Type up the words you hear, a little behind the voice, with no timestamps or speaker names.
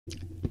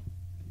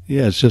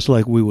Yeah, it's just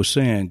like we were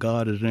saying,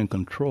 God is in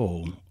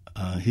control.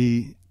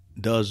 He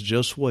does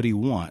just what he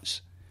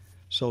wants.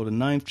 So the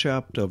ninth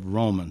chapter of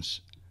Romans,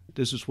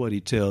 this is what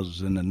he tells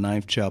us in the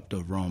ninth chapter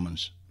of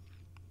Romans.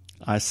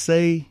 I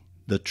say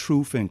the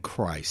truth in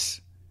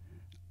Christ.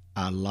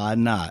 I lie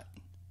not.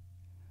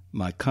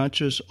 My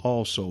conscience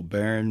also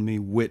bearing me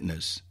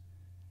witness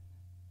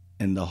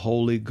in the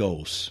Holy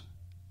Ghost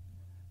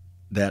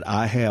that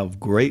I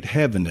have great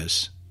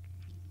heaviness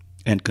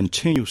and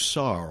continual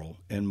sorrow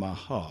in my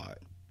heart.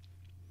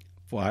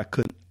 For I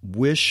could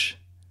wish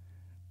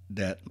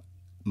that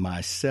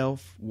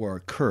myself were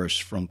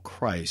accursed from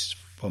Christ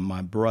for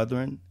my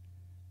brethren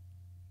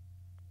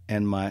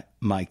and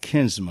my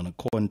kinsmen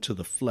according to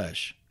the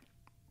flesh,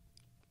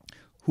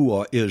 who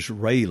are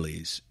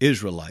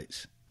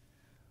Israelites,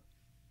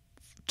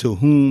 to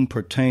whom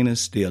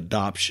pertaineth the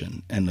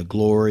adoption and the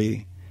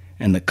glory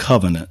and the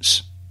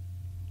covenants,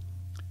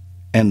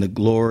 and the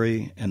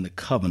glory and the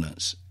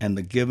covenants, and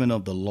the giving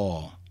of the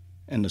law,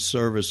 and the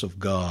service of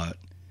God,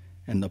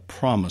 and the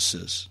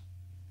promises,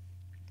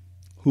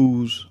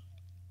 whose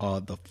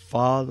are the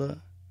Father,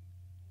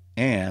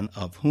 and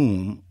of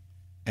whom,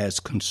 as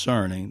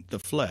concerning the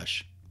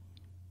flesh,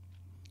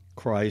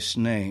 Christ's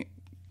name,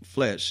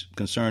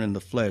 concerning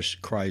the flesh,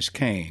 Christ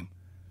came,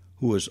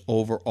 who is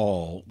over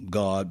all,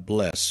 God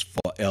bless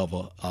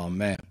forever.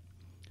 Amen.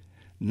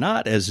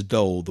 Not as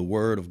though the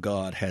word of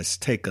God has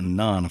taken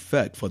none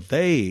effect, for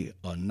they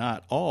are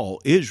not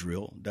all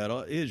Israel that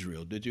are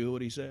Israel. Did you hear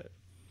what he said?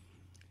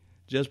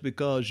 Just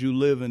because you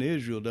live in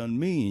Israel doesn't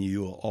mean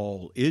you are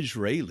all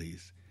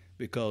Israelis,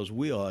 because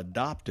we are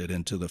adopted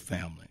into the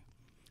family.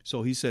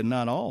 So he said,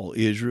 not all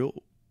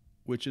Israel,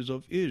 which is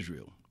of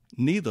Israel,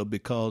 neither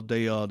because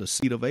they are the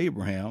seed of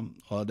Abraham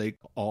are they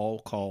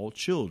all called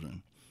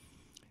children.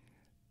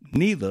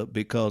 Neither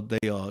because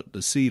they are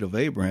the seed of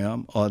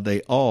Abraham are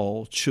they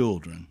all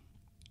children.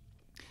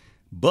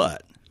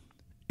 But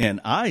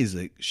in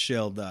Isaac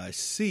shall thy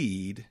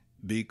seed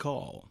be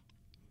called.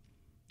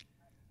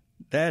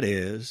 That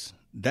is,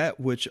 that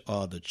which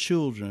are the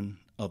children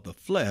of the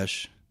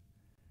flesh,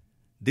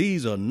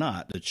 these are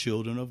not the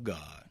children of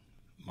God.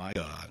 My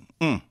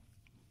God.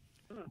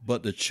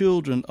 But the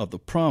children of the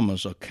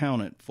promise are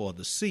counted for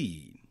the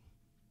seed.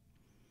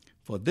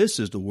 For this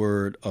is the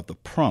word of the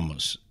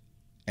promise.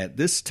 At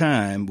this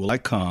time will I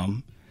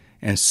come,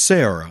 and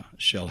Sarah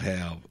shall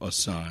have a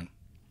son.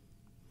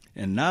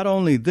 And not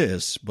only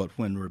this, but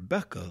when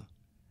Rebekah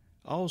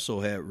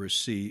also had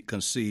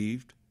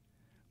conceived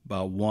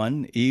by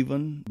one,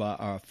 even by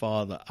our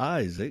father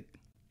Isaac,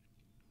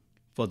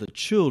 for the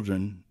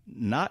children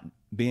not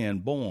being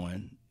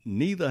born,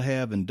 neither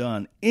having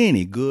done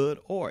any good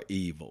or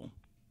evil,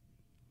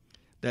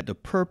 that the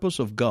purpose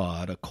of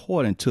God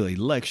according to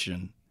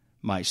election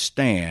might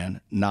stand,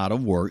 not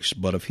of works,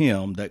 but of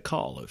him that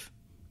calleth.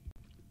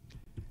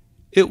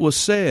 It was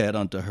said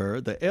unto her,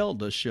 the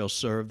elder shall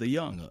serve the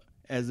younger,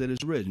 as it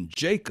is written,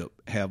 Jacob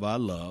have I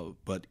loved,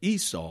 but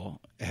Esau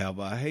have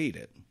I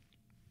hated.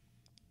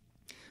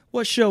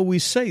 What shall we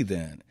say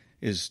then?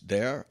 Is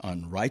there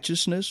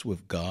unrighteousness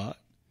with God?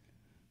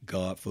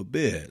 God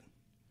forbid.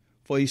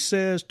 For he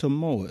says to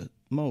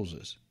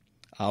Moses,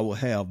 I will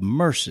have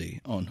mercy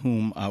on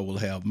whom I will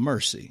have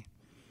mercy,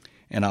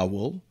 and I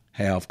will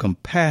have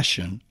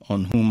compassion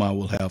on whom I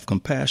will have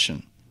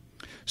compassion.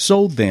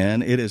 So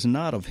then it is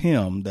not of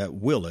him that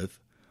willeth,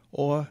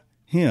 or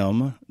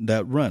him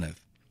that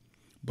runneth,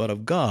 but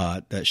of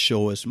God that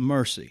showeth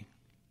mercy.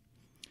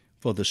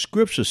 For the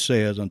scripture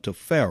says unto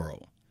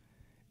Pharaoh,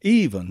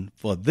 even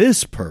for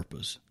this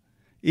purpose,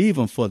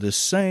 even for this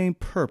same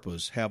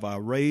purpose have I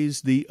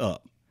raised thee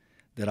up,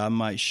 that I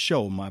might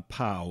show my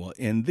power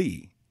in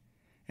thee,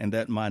 and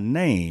that my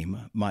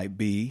name might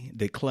be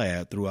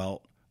declared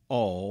throughout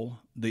all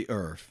the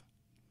earth.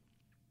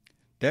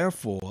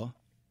 Therefore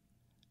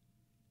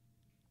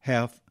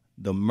hath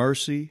the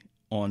mercy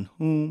on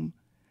whom,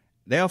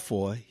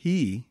 therefore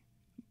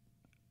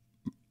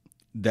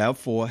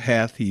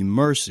hath he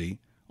mercy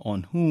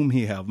on whom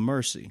he have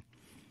mercy,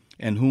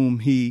 and whom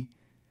he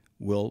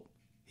will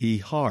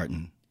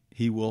harden.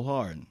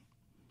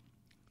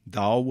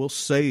 Thou wilt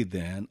say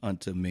then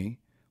unto me,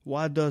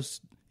 why does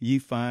ye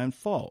find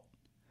fault?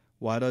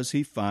 Why does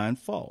he find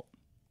fault?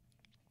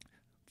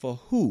 For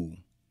who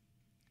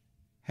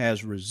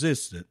has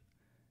resisted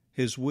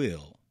his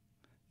will?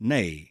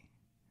 Nay,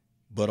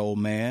 but, O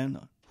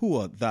man, who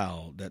art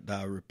thou that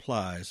thou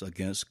replies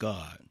against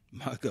God?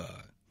 My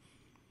God.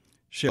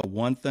 Shall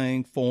one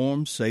thing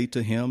formed say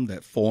to him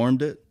that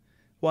formed it,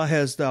 why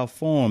hast thou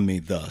formed me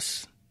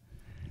thus?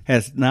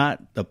 Has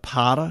not the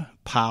potter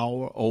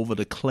power over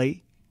the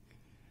clay?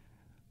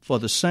 For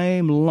the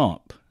same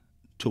lump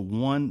to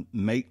one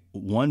make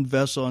one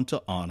vessel unto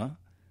honor,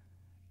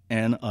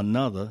 and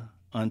another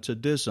unto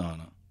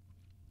dishonor.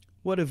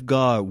 What if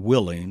God,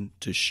 willing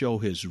to show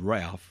his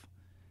wrath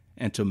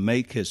and to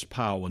make his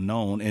power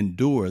known,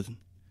 endureth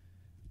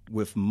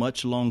with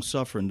much long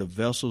suffering the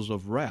vessels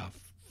of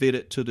wrath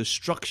fitted to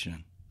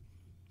destruction,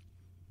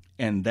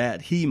 and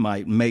that he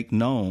might make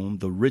known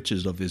the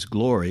riches of his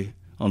glory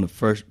on the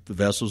first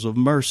vessels of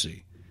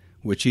mercy,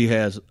 which he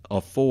has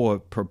afore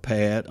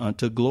prepared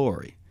unto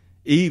glory,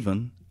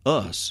 even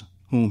us,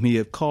 whom he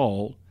hath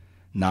called,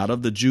 not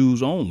of the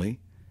Jews only,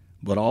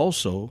 but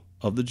also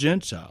of the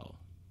Gentiles.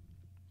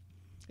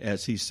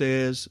 As he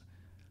says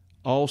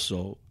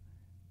also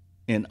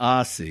in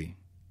Osee,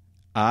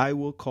 I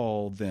will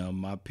call them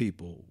my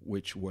people,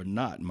 which were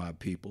not my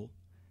people,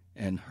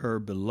 and her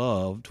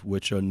beloved,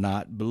 which are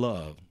not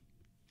beloved.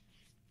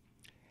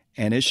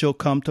 And it shall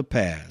come to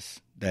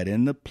pass that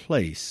in the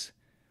place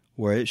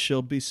where it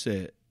shall be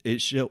said,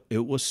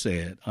 it was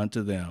said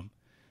unto them,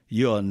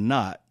 you are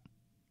not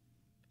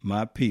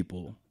my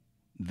people,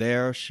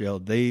 there shall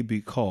they be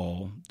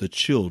called the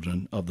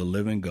children of the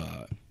living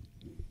God.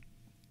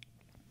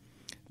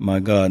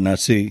 My God, now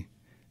see,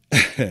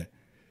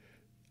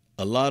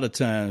 a lot of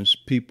times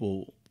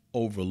people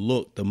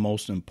overlook the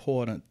most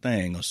important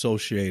thing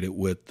associated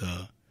with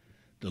the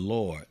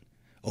Lord.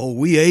 Oh,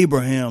 we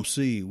Abraham's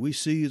seed. We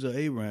seeds of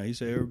Abraham. He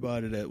said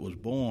everybody that was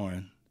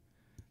born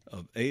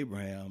of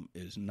Abraham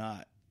is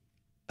not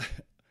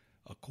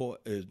a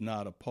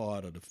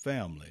part of the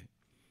family,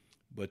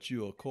 but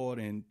you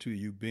according to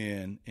you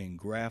being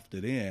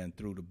engrafted in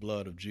through the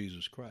blood of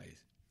Jesus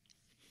Christ.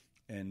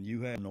 And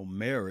you have no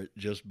merit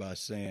just by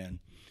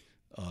saying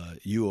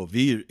you of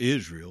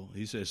Israel.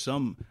 He says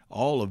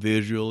all of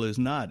Israel is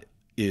not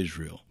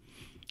Israel,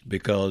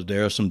 because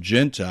there are some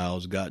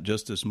Gentiles got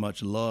just as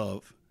much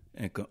love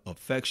and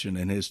affection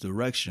in his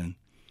direction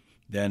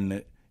than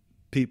the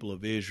people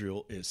of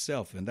Israel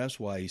itself. And that's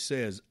why he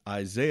says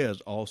Isaiah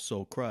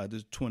also cried,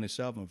 this is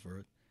 27th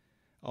verse,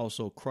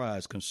 also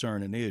cries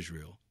concerning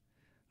Israel.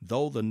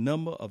 Though the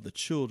number of the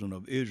children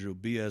of Israel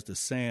be as the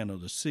sand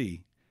of the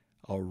sea,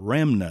 a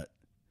remnant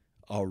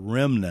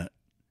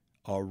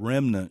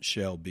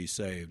shall be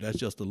saved. That's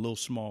just a little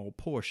small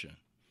portion.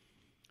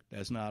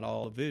 That's not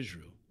all of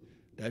Israel.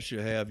 That should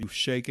have you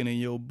shaking in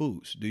your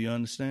boots. Do you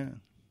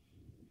understand?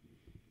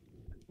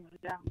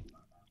 Yeah.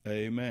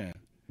 Amen.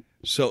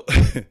 So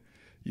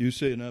you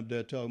sitting up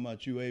there talking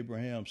about you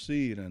Abraham's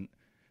seed and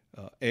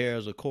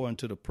heirs according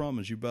to the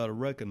promise. You better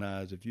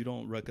recognize, if you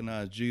don't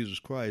recognize Jesus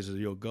Christ as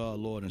your God,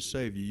 Lord, and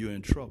Savior, you're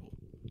in trouble.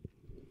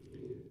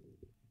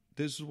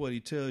 This is what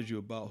he tells you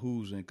about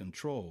who's in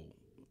control.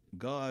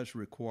 God's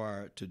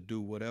required to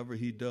do whatever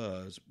he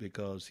does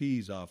because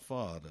he's our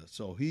Father.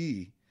 So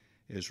he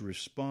is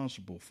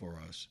responsible for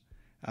us.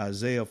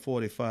 Isaiah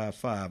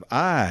 45:5,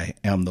 I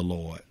am the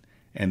Lord,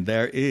 and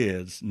there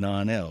is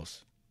none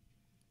else.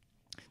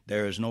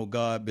 There is no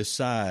God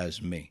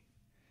besides me.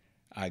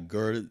 I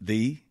girded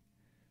thee,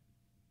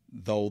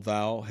 though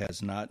thou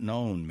hast not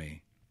known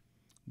me,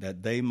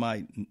 that they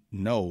might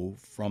know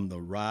from the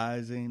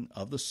rising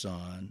of the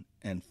sun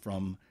and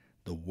from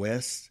the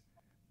west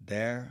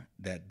that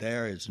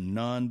there is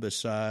none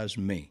besides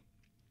me.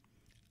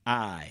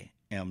 I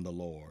am the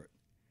Lord,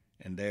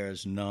 and there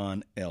is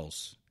none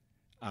else.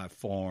 I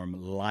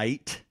form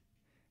light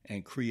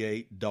and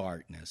create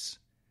darkness.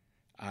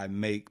 I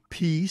make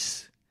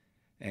peace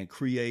and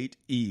create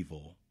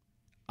evil.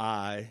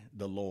 I,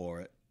 the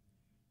Lord,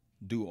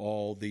 do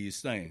all these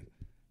things.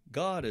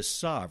 God is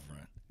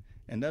sovereign,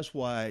 and that's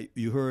why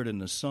you heard in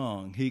the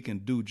song, he can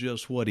do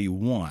just what he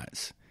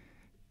wants,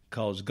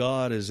 because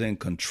God is in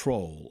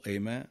control.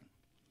 Amen?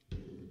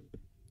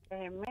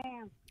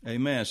 Amen.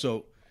 Amen.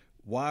 So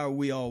why are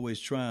we always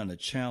trying to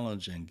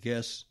challenge and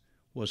guess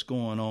what's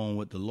going on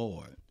with the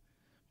Lord?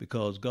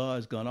 Because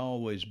God's going to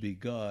always be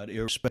God,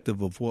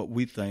 irrespective of what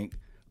we think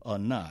or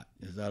not.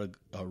 Is that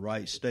a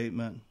right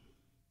statement?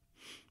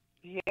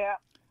 Yeah.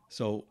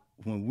 So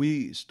when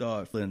we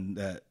start feeling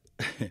that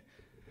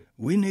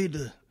we need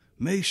to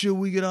make sure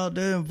we get out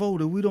there and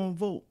vote, if we don't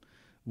vote,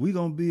 we're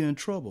going to be in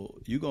trouble.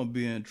 You're going to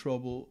be in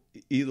trouble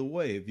either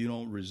way if you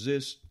don't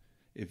resist,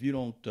 if you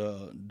don't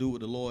do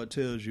what the Lord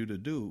tells you to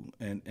do.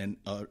 And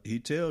he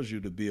tells you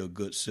to be a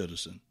good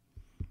citizen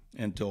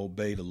and to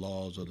obey the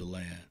laws of the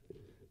land.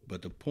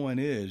 But the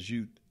point is,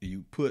 you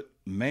put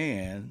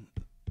man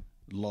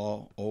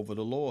law over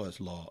the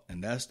Lord's law,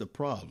 and that's the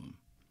problem.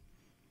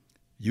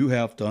 You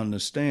have to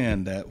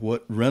understand that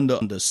what render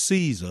unto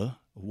Caesar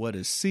what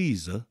is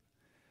Caesar,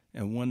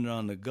 and render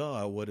unto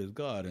God what is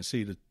God. And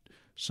see,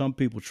 some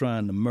people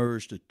trying to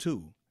merge the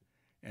two,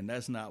 and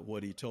that's not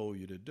what he told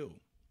you to do.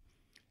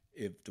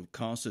 If the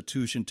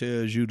Constitution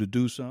tells you to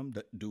do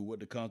something, do what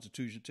the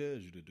Constitution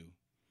tells you to do.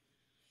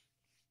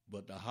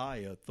 But the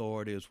higher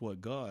authority is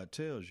what God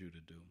tells you to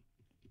do.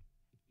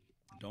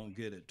 Don't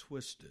get it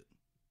twisted.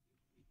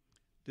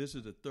 This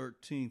is the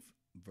 13th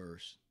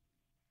verse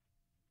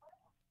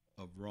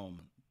of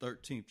Romans,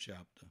 13th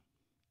chapter.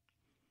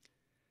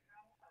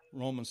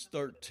 Romans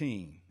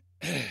 13.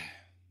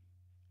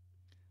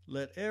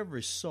 Let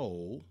every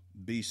soul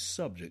be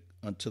subject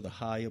unto the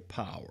higher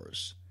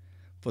powers,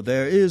 for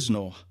there is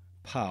no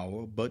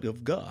power but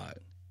of God.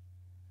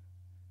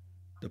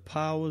 The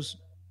powers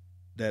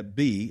that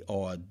be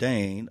are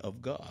ordained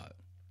of God.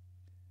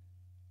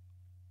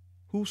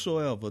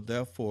 Whosoever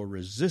therefore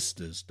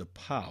resisteth the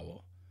power,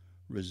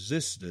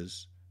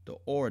 resisteth the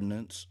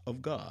ordinance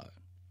of God.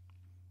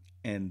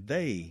 And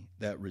they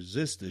that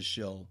resisteth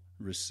shall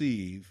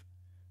receive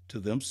to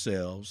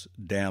themselves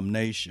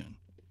damnation.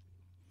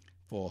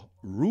 For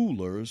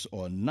rulers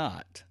are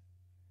not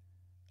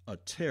a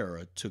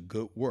terror to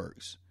good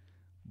works,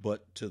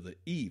 but to the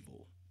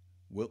evil.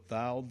 Wilt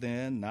thou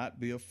then not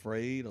be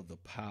afraid of the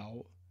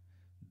power?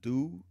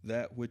 Do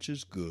that which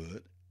is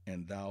good,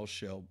 and thou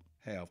shalt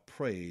have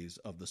praise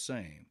of the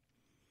same.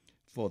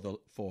 For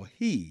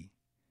he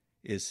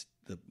is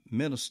the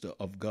minister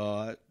of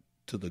God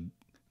to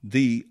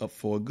thee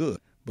for good.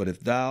 But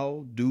if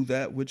thou do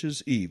that which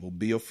is evil,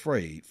 be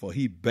afraid, for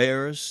he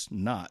bears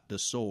not the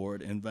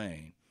sword in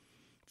vain.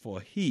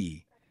 For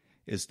he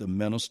is the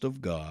minister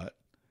of God,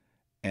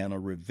 and a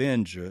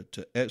revenger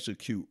to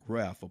execute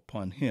wrath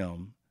upon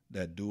him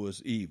that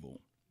doeth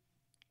evil.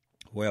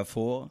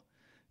 Wherefore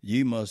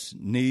ye must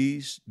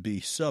needs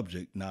be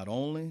subject not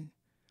only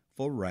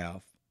for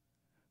wrath,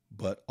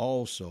 but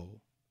also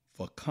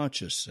for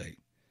conscience sake.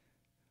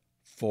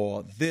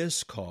 For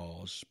this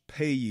cause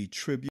pay ye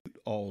tribute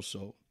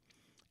also,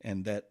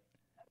 and that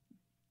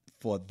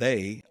for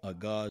they are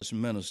God's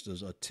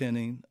ministers,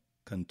 attending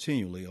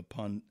continually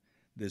upon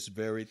this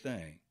very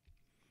thing.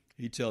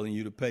 He telling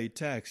you to pay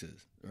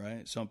taxes,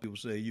 right? Some people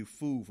say you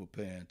fool for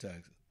paying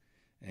taxes.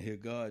 And here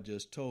God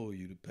just told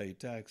you to pay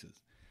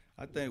taxes.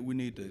 I think we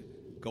need to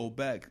go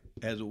back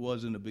as it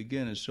was in the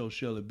beginning, so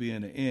shall it be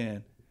in the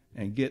end,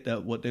 and get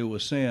that what they were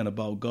saying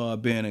about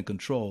God being in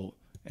control.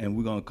 And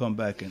we're going to come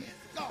back and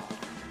God.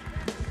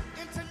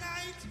 And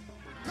tonight,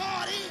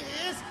 God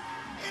is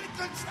in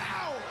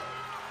control.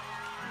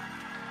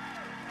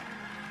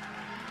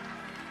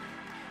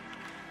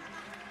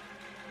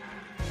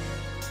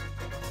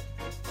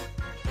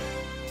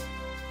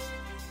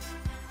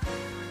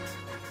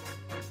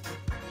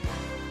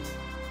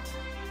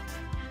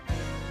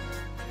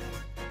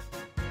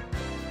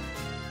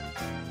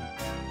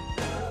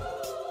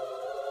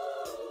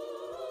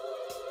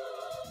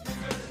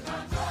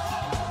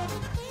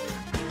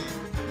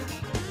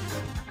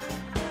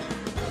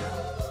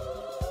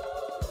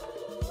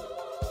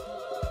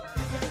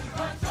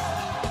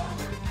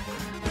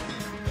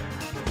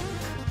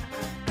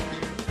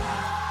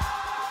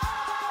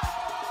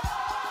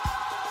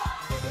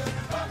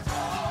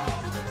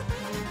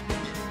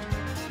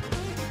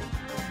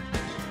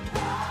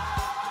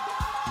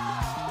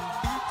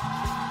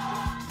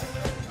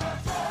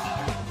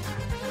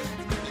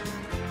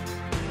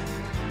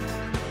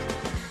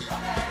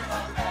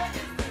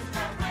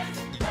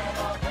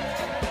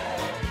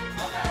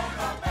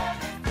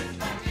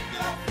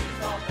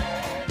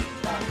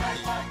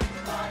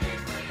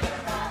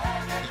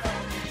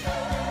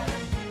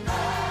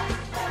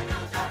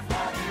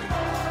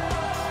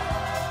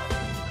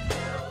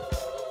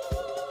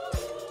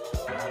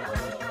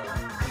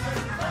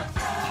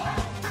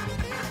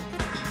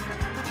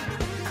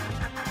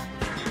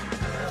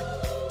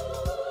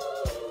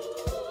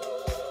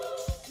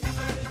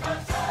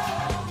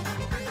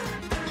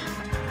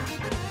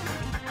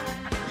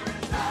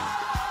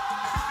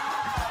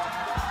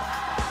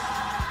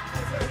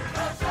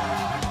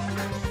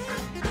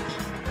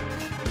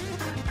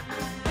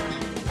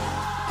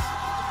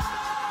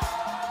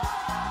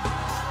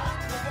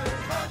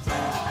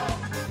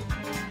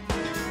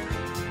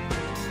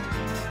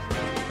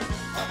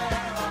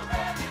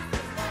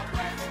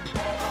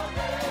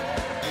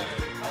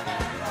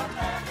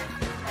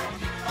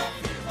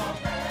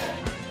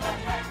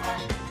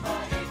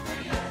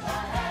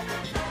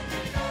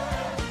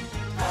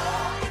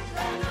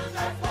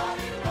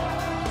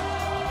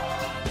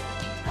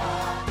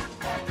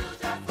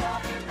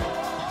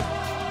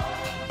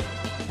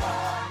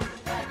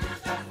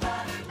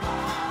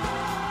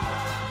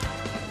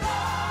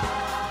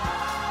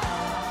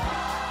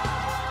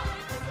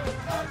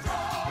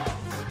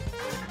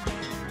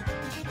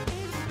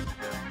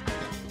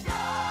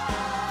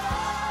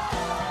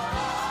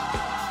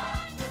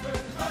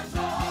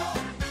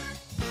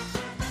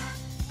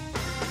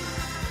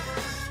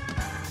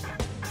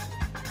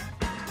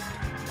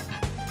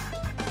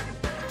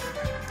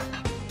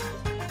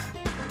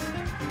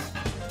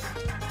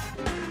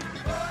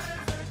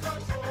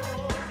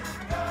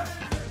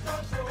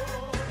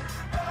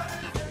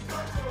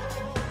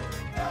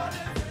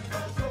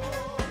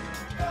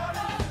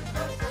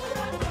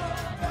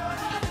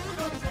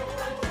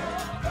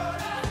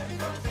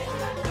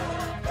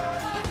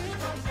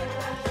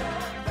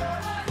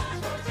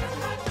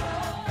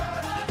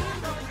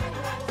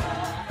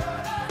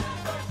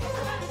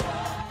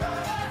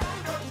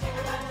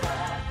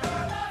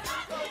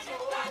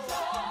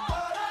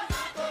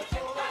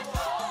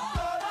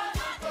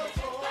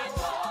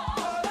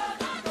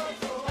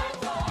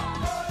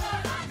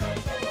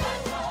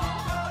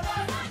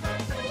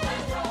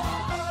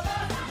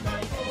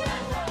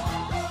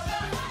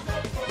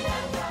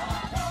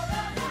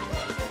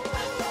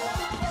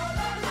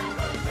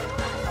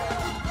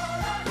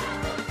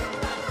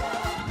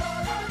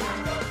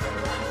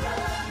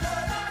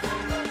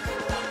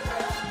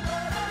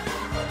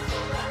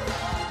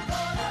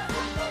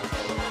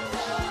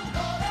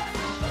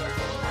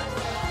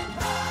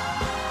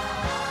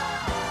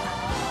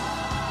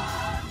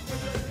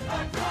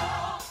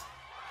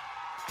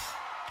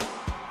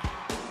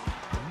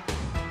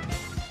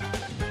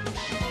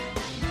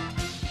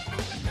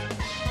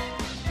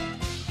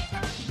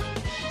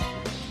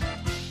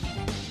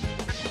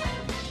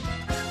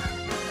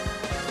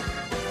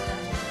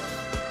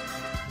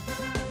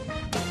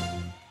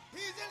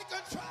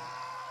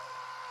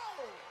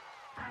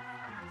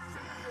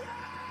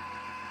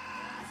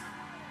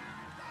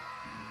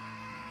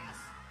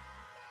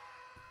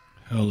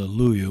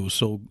 Hallelujah. It was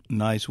so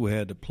nice we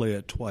had to play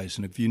it twice.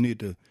 And if you need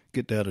to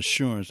get that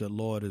assurance that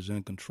Lord is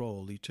in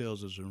control, he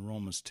tells us in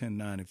Romans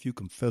 10:9, if you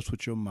confess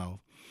with your mouth,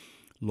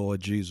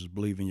 Lord Jesus,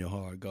 believe in your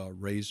heart, God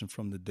raised him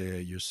from the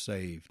dead, you're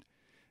saved.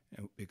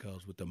 And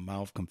because with the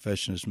mouth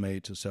confession is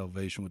made to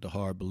salvation, with the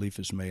heart belief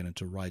is made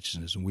unto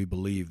righteousness. And we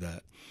believe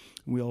that.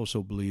 We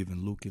also believe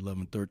in Luke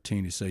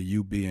 11:13, he say,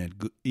 you being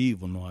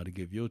evil know how to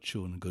give your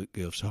children good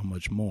gifts. How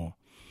much more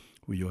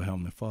will your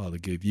heavenly Father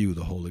give you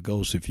the Holy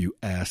Ghost if you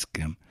ask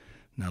him?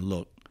 Now,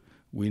 look,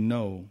 we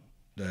know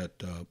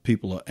that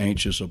people are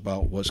anxious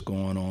about what's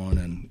going on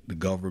in the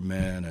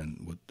government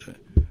and with the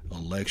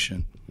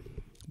election.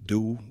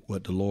 Do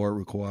what the Lord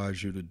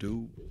requires you to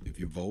do. If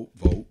you vote,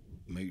 vote.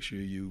 Make sure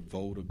you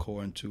vote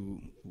according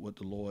to what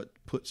the Lord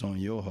puts on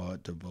your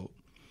heart to vote.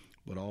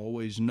 But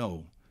always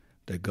know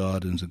that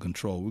God is in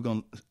control. We're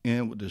going to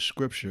end with this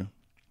scripture,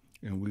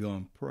 and we're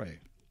going to pray.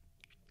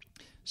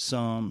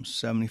 Psalm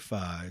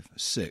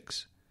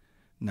 75:6.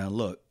 Now,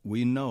 look,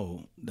 we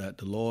know that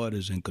the Lord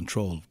is in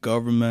control of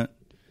government.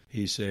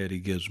 He said he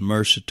gives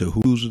mercy to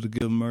who's to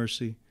give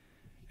mercy,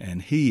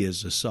 and he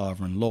is the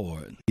sovereign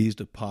Lord. He's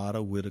the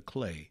potter with the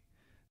clay.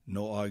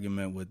 No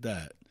argument with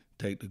that.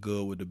 Take the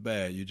good with the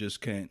bad. You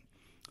just can't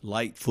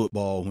like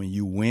football when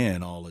you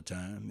win all the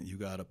time. You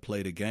got to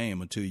play the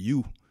game until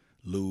you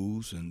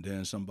lose, and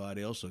then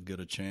somebody else will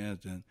get a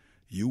chance, and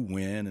you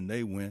win, and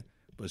they win.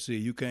 But see,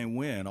 you can't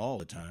win all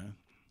the time.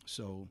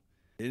 So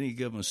any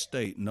given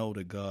state, know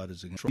that God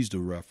is in control. He's the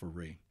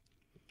referee.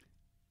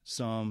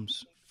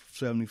 Psalms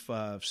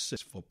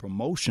 75:6. For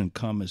promotion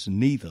cometh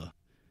neither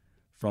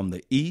from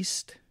the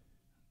east,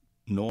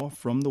 nor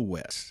from the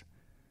west,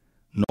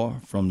 nor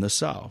from the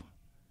south,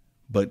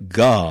 but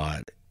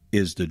God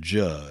is the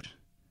judge.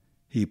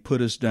 He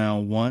put us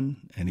down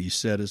one, and he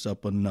set us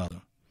up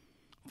another.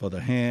 For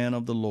the hand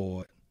of the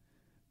Lord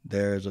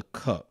there is a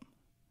cup,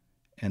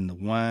 and the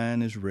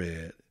wine is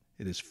red.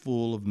 It is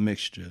full of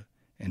mixture,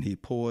 and he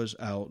pours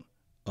out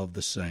of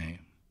the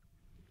same.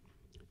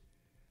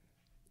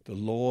 The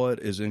Lord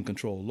is in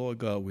control. Lord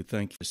God, we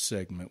thank you for this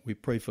segment. We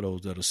pray for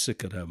those that are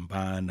sick of their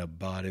mind, their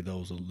body,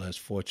 those are less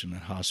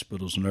fortunate,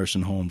 hospitals,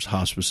 nursing homes,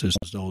 hospices,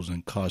 those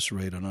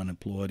incarcerated,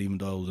 unemployed, even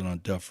those on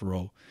death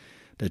row,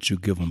 that you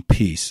give them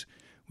peace.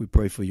 We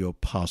pray for your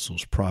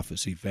apostles,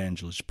 prophets,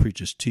 evangelists,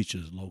 preachers,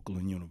 teachers, local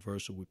and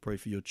universal. We pray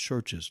for your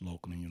churches,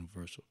 local and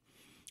universal.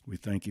 We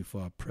thank you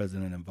for our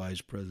president and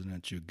vice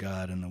president. You're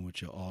guiding them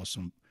with your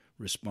awesome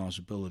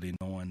responsibility,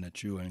 knowing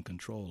that you are in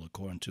control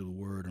according to the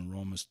word in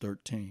Romans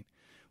 13.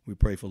 We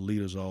pray for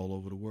leaders all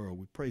over the world.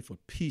 We pray for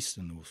peace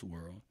in this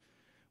world.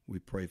 We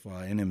pray for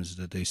our enemies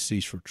that they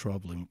cease from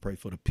troubling. We pray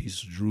for the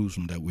peace of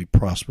Jerusalem, that we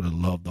prosper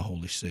and love the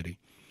holy city.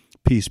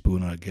 Peace be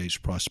in our gates,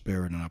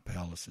 prosperity in our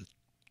palaces.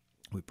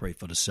 We pray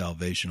for the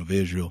salvation of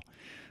Israel,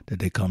 that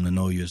they come to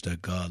know you as their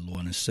God,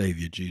 Lord, and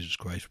Savior, Jesus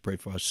Christ. We pray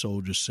for our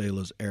soldiers,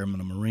 sailors, airmen,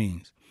 and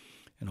Marines,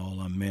 and all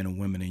our men and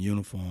women in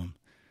uniform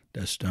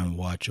that stand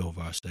watch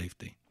over our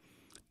safety.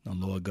 Now,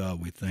 Lord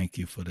God, we thank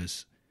you for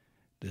this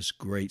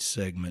great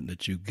segment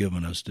that you've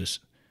given us, this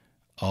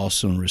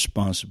awesome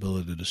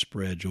responsibility to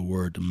spread your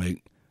word, to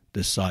make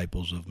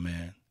disciples of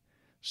man.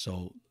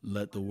 So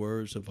let the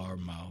words of our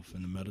mouth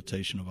and the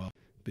meditation of our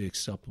be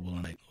acceptable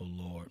in, O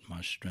Lord,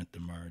 my strength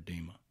and my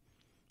redeemer.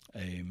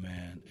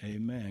 Amen.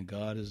 Amen.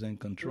 God is in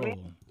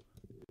control.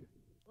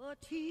 Oh,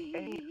 teach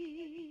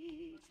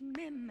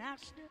me,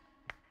 Master.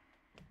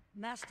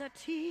 Master,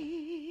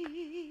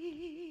 teach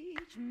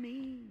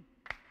me.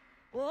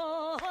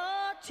 Oh,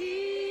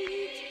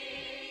 teach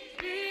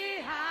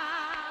me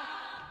how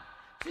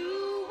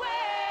to wait.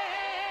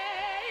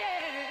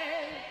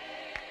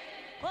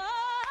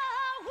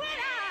 Oh, when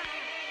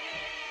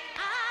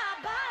I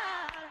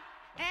bow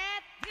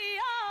at the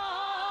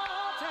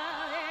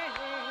altar.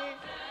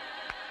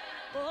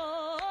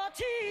 Oh,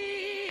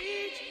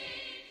 teach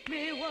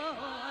me what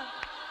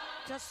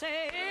to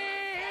say.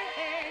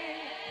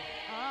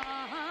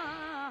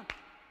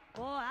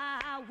 Oh,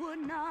 I would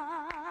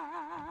not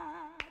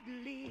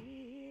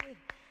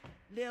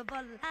live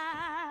a liar.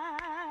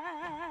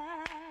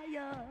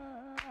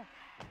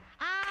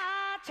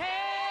 I tell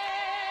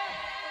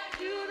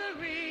you the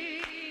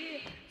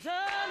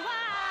reason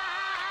why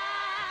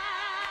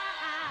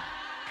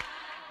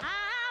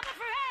I'm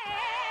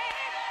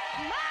afraid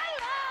my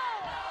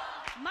Lord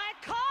might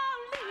call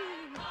me.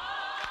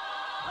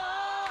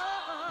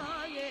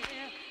 Oh,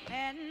 yeah,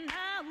 and I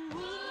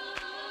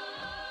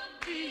would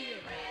be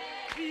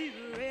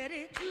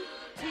ready to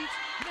teach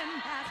them,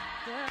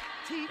 Master,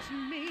 teach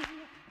me.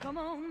 Come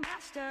on,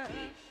 Master.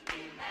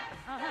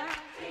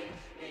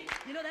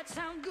 You know that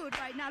sounds good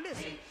right now.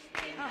 Listen.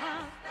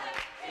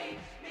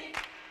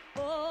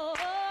 Oh,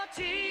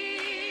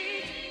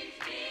 teach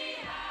me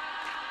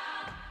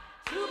how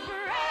to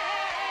pray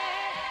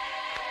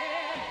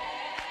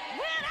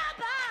when I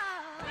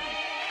bow,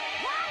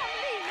 while I'm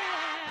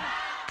leaning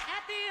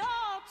at the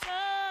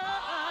altar.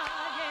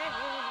 Yeah.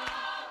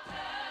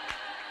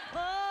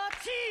 Oh,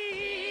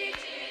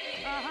 teach.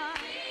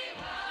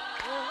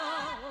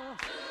 Oh,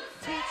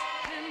 teach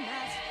me,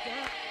 Master.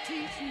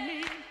 Teach me.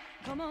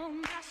 Come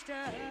on,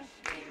 Master.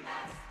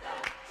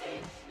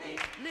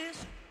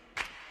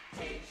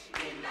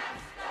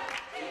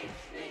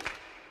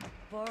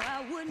 for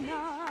I would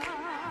not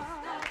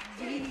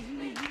be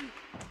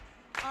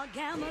a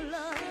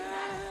gambler.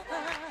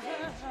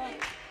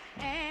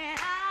 And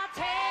I'll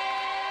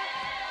tell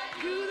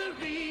you the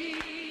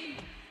reason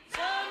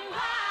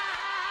why.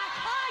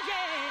 Oh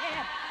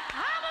yeah,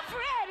 I'm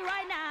afraid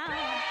right now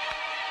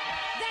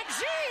that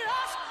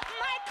Jesus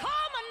might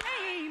call my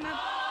name.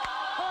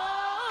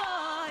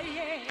 Oh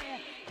yeah,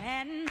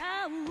 and I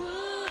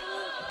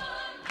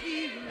would be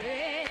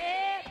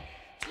ready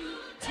to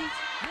teach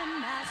the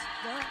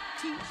Master,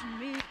 teach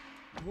me.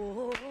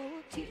 Oh,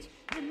 teach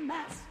me,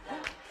 Master,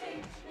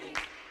 teach me.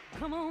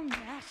 Come on,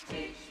 Master,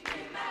 teach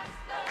me,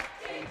 Master,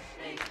 teach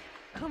me.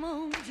 Come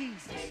on,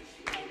 Jesus, teach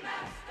me,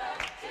 Master,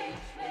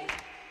 teach me.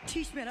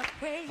 Teach me to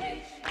pray, teach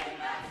me,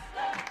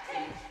 Master,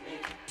 teach me.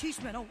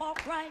 Teach me to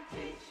walk right,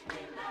 teach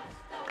me,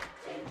 Master,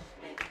 teach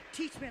me.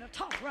 Teach me to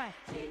talk right,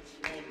 teach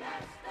me,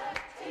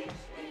 Master,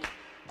 teach me.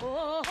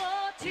 Oh,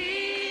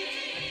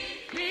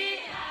 teach me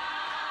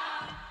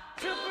how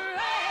to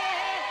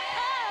pray.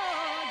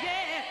 Oh,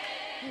 yeah.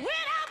 When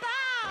I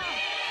bow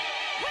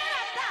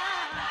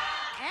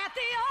at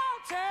the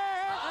altar,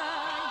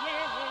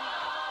 yeah.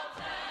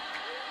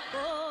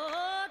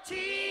 Oh,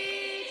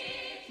 teach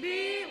me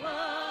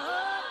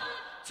what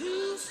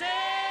to say.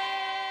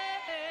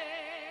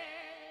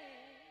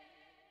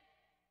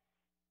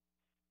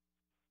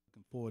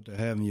 Looking forward to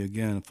having you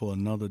again for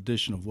another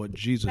edition of What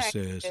Jesus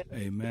Says.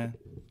 Amen.